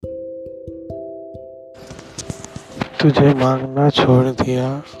तुझे मांगना छोड़ दिया,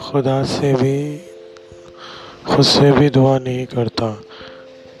 खुद से भी दुआ नहीं करता।